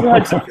 Okay, you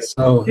had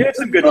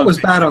some good It was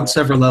bad on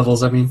several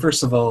levels. I mean,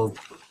 first of all,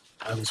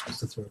 I was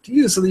supposed to throw it to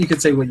you so that you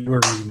could say what you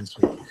were reading this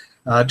week.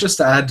 Just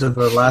to add to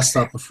the last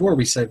thought before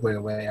we segue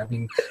away, I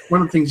mean,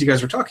 one of the things you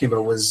guys were talking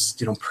about was,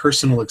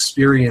 personal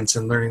experience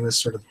and learning this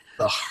sort of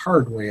the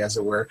hard way, as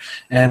it were.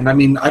 And I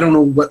mean, I don't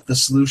know what the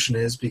solution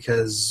is,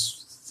 because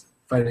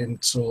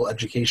financial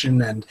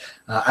education, and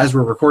as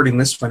we're recording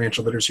this,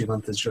 Financial Literacy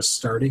Month is just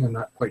starting. I'm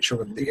not quite sure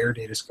what the air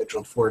date is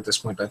scheduled for at this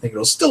point, but I think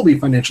it'll still be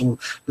Financial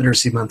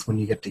Literacy Month when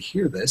you get to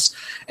hear this.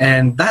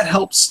 And that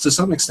helps to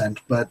some extent,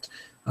 but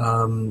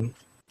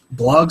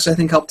blogs, I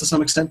think, help to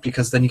some extent,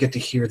 because then you get to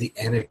hear the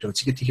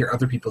anecdotes. You get to hear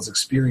other people's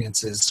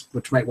experiences,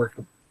 which might work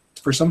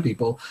for some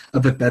people a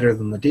bit better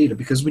than the data,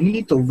 because we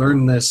need to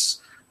learn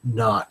this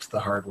not the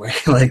hard way,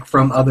 like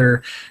from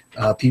other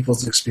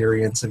people's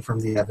experience and from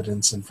the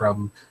evidence and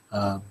from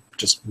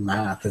just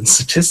math and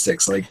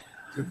statistics. Like,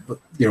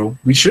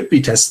 we should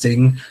be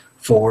testing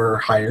for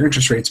higher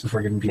interest rates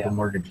before giving people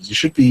mortgages. You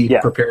should be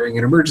preparing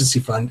an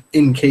emergency fund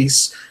in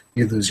case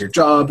you lose your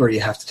job or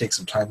you have to take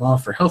some time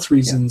off for health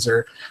reasons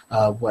or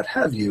what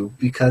have you,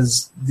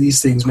 because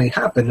these things may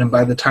happen, and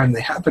by the time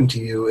they happen to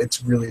you,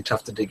 it's really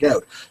tough to dig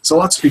out. So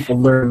lots of people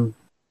learn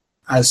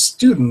as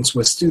students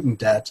with student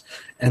debt,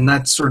 and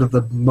that's sort of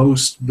the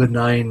most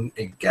benign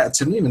it gets,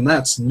 and even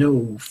that's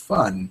no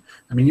fun.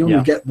 I mean, you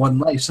only get one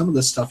life. Some of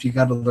this stuff you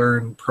got to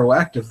learn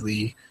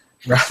proactively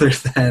rather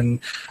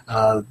than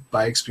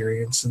by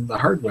experience in the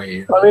hard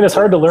way. I mean, it's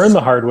hard to learn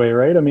the hard way,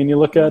 right? I mean, you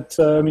look at,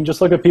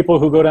 just look at people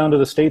who go down to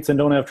the States and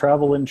don't have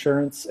travel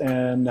insurance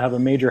and have a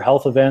major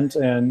health event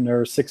and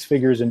are 6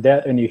 figures in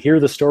debt, and you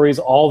hear the stories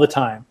all the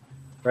time,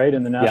 right,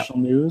 in the national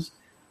news.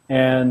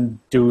 And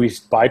do we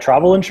buy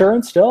travel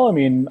insurance still? I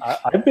mean,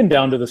 I've been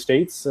down to the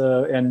States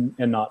and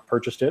not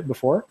purchased it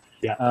before.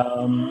 Yeah.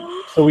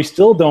 So we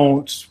still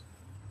don't,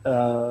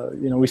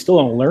 we still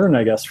don't learn,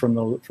 I guess, from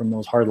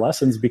those hard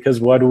lessons,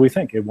 because why do we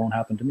think it won't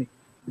happen to me?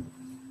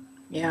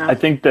 Yeah. I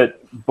think that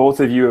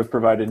both of you have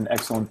provided an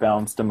excellent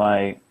balance to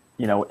my,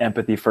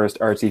 empathy first,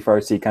 artsy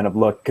fartsy kind of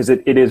look, because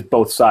it is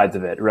both sides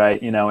of it,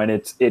 right?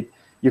 And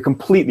you're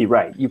completely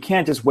right. You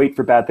can't just wait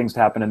for bad things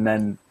to happen, and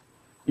then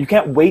you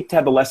can't wait to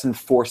have the lesson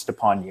forced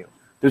upon you.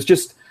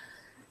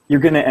 You're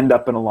going to end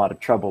up in a lot of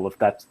trouble if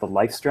that's the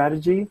life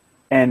strategy.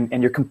 And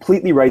you're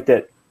completely right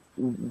that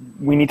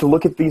we need to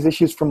look at these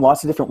issues from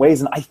lots of different ways.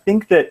 And I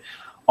think that,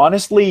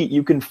 honestly,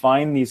 you can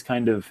find these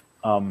kind of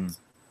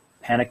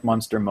panic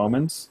monster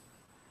moments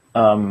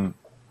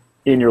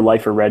in your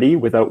life already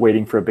without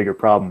waiting for a bigger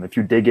problem. If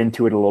you dig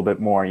into it a little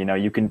bit more,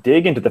 you can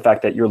dig into the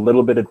fact that your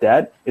little bit of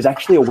debt is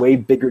actually a way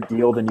bigger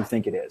deal than you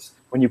think it is.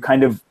 When you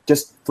kind of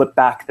just flip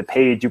back the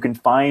page, you can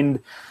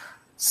find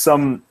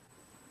some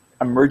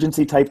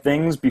emergency type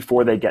things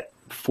before they get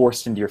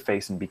forced into your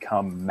face and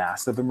become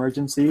massive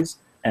emergencies.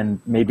 And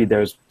maybe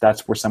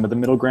that's where some of the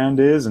middle ground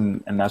is,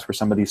 and that's where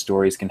some of these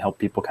stories can help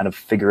people kind of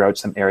figure out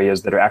some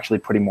areas that are actually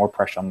putting more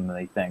pressure on them than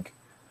they think.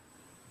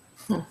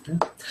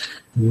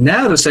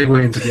 Now to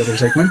segue into the other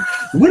segment,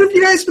 what have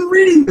you guys been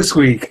reading this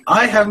week?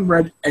 I haven't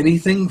read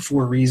anything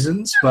for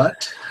reasons,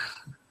 but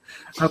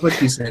how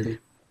about you, Sandy?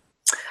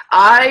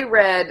 I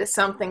read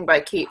something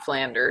by Kate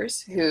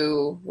Flanders,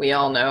 who we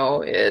all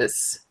know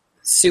is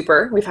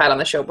super. We've had on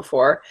the show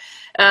before.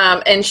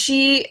 And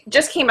she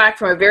just came back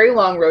from a very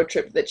long road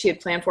trip that she had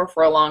planned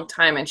for a long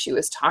time, and she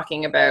was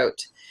talking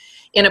about,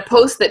 in a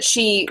post that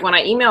when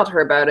I emailed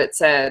her about it,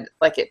 said,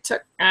 like, it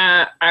took,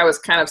 I was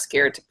kind of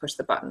scared to push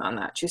the button on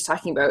that. She was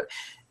talking about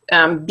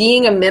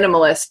being a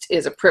minimalist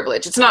is a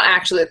privilege. It's not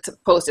actually, the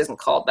post isn't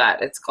called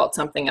that. It's called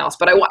something else.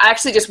 But I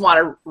actually just want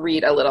to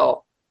read a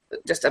little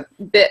just a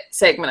bit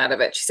segment out of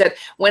it. She said,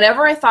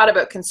 whenever I thought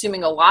about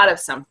consuming a lot of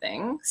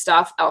something,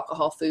 stuff,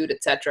 alcohol, food,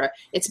 etc.,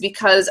 it's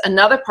because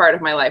another part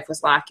of my life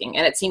was lacking,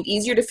 and it seemed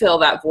easier to fill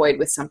that void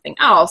with something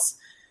else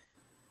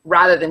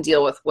rather than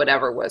deal with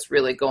whatever was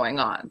really going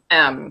on.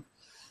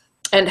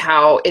 And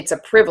how it's a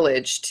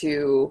privilege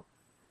to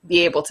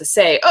be able to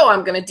say, oh,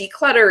 I'm going to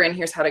declutter, and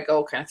here's how to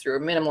go kind of through a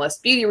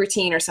minimalist beauty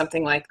routine or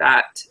something like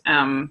that.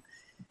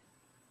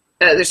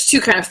 There's two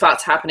kind of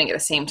thoughts happening at the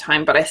same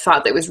time, but I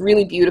thought that it was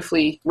really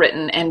beautifully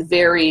written and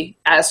very,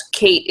 as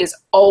Kate is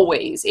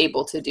always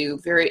able to do,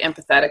 very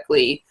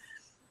empathetically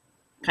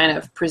kind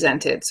of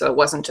presented. So it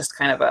wasn't just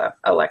kind of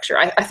a lecture.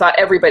 I thought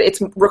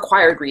it's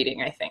required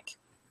reading, I think.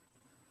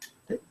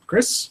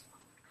 Chris?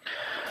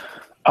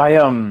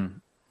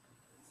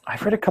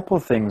 I've read a couple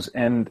of things,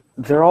 and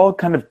they're all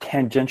kind of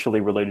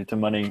tangentially related to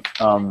money.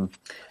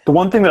 The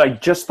one thing that I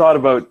just thought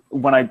about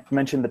when I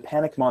mentioned The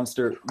Panic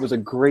Monster was a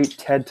great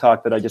TED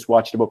Talk that I just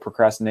watched about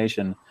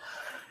procrastination,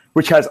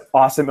 which has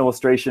awesome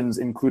illustrations,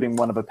 including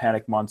one of a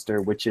panic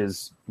monster, which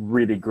is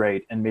really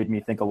great and made me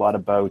think a lot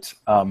about.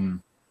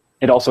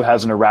 It also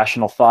has an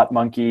irrational thought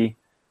monkey.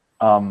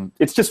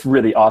 It's just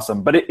really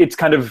awesome, but it's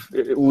kind of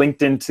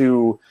linked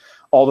into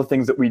all the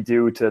things that we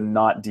do to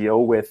not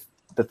deal with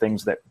the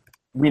things that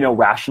we know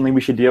rationally we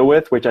should deal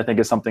with, which I think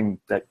is something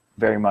that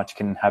very much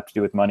can have to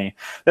do with money.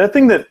 The other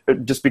thing that,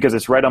 just because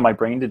it's right on my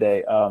brain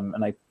today,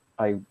 and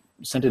I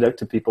sent it out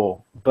to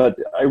people, but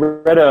I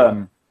read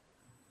a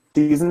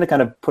season to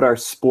kind of put our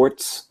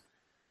sports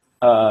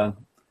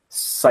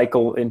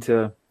cycle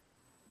into,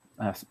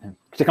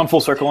 to come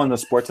full circle in the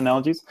sports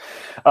analogies.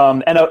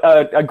 And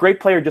a great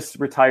player just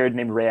retired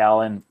named Ray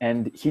Allen,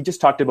 and he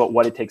just talked about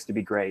what it takes to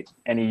be great.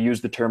 And he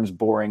used the terms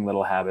boring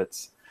little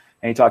habits.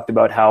 And he talked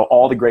about how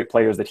all the great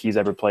players that he's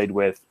ever played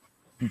with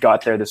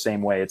got there the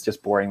same way. It's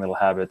just boring little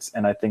habits.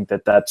 And I think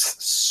that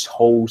that's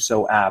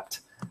so apt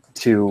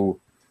to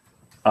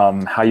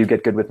how you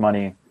get good with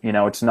money. You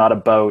know, it's not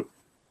about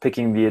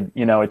picking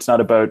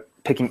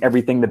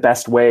everything the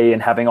best way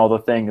and having all the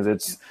things.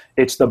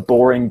 It's the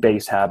boring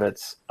base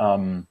habits.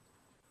 And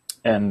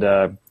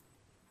I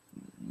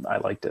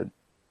liked it.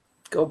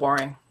 Go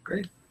boring.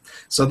 Great.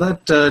 So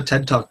that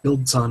TED Talk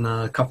builds on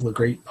a couple of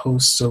great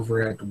posts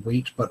over at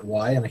Wait But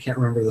Why, and I can't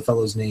remember the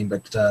fellow's name,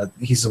 but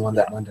he's the one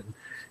that went and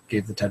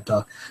gave the TED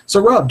Talk.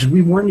 So Rob, did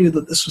we warn you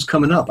that this was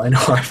coming up? I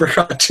know I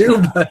forgot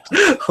to, but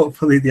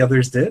hopefully the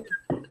others did.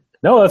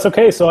 No, that's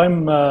okay. So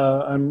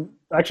I'm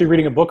actually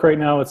reading a book right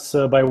now. It's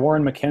by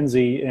Warren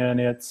McKenzie, and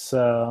it's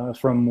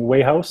from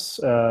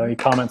Wayhouse. He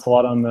comments a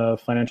lot on the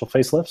financial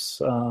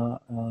facelifts,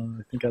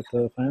 I think at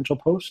the Financial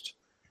Post.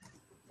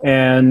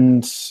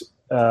 And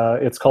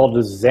it's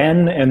called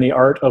Zen and the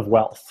Art of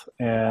Wealth.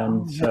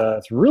 And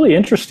it's really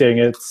interesting.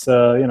 It's,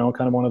 kind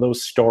of one of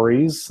those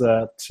stories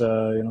that,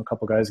 a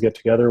couple guys get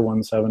together.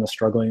 One's has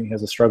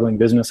a struggling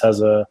business,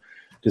 has a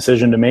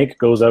decision to make,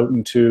 goes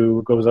out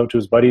to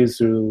his buddies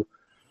who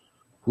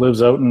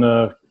lives out in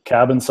a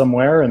cabin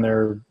somewhere, and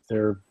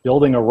they're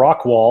building a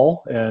rock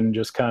wall and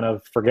just kind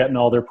of forgetting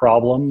all their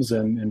problems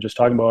and just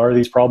talking about, are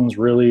these problems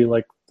really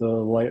like a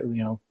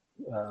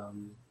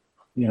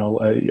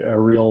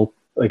real,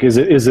 like,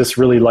 is this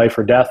really life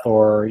or death,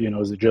 or,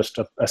 is it just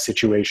a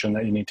situation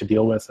that you need to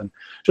deal with? And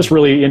just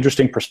really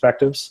interesting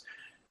perspectives.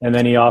 And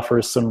then he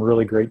offers some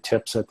really great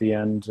tips at the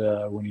end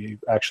when he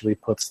actually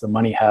puts the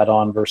money hat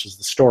on versus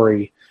the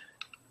story,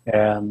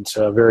 and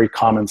very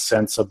common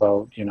sense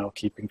about,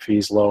 keeping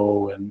fees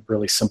low and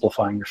really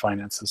simplifying your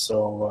finances.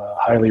 So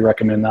highly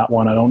recommend that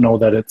one. I don't know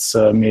that it's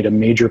made a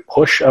major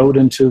push out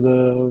into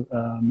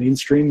the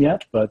mainstream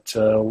yet, but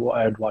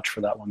I'd watch for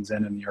that one,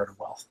 Zen and the Art of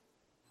Wealth.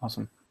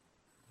 Awesome.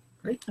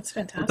 Great. That's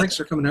fantastic. Well, thanks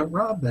for coming out,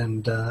 Rob.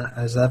 And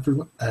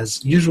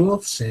as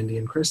usual, Sandy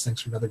and Chris,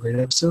 thanks for another great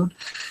episode.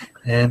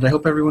 And I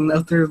hope everyone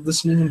out there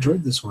listening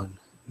enjoyed this one.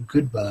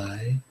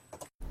 Goodbye.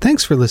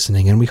 Thanks for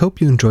listening, and we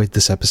hope you enjoyed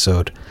this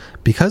episode.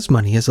 Because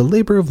Money is a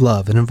labor of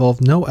love and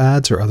involved no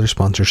ads or other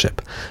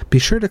sponsorship. Be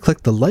sure to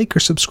click the like or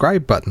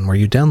subscribe button where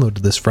you downloaded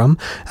this from,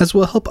 as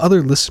will help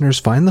other listeners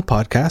find the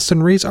podcast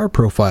and raise our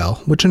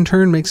profile, which in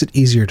turn makes it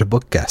easier to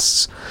book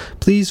guests.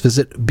 Please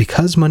visit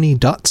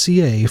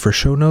becausemoney.ca for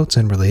show notes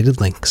and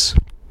related links.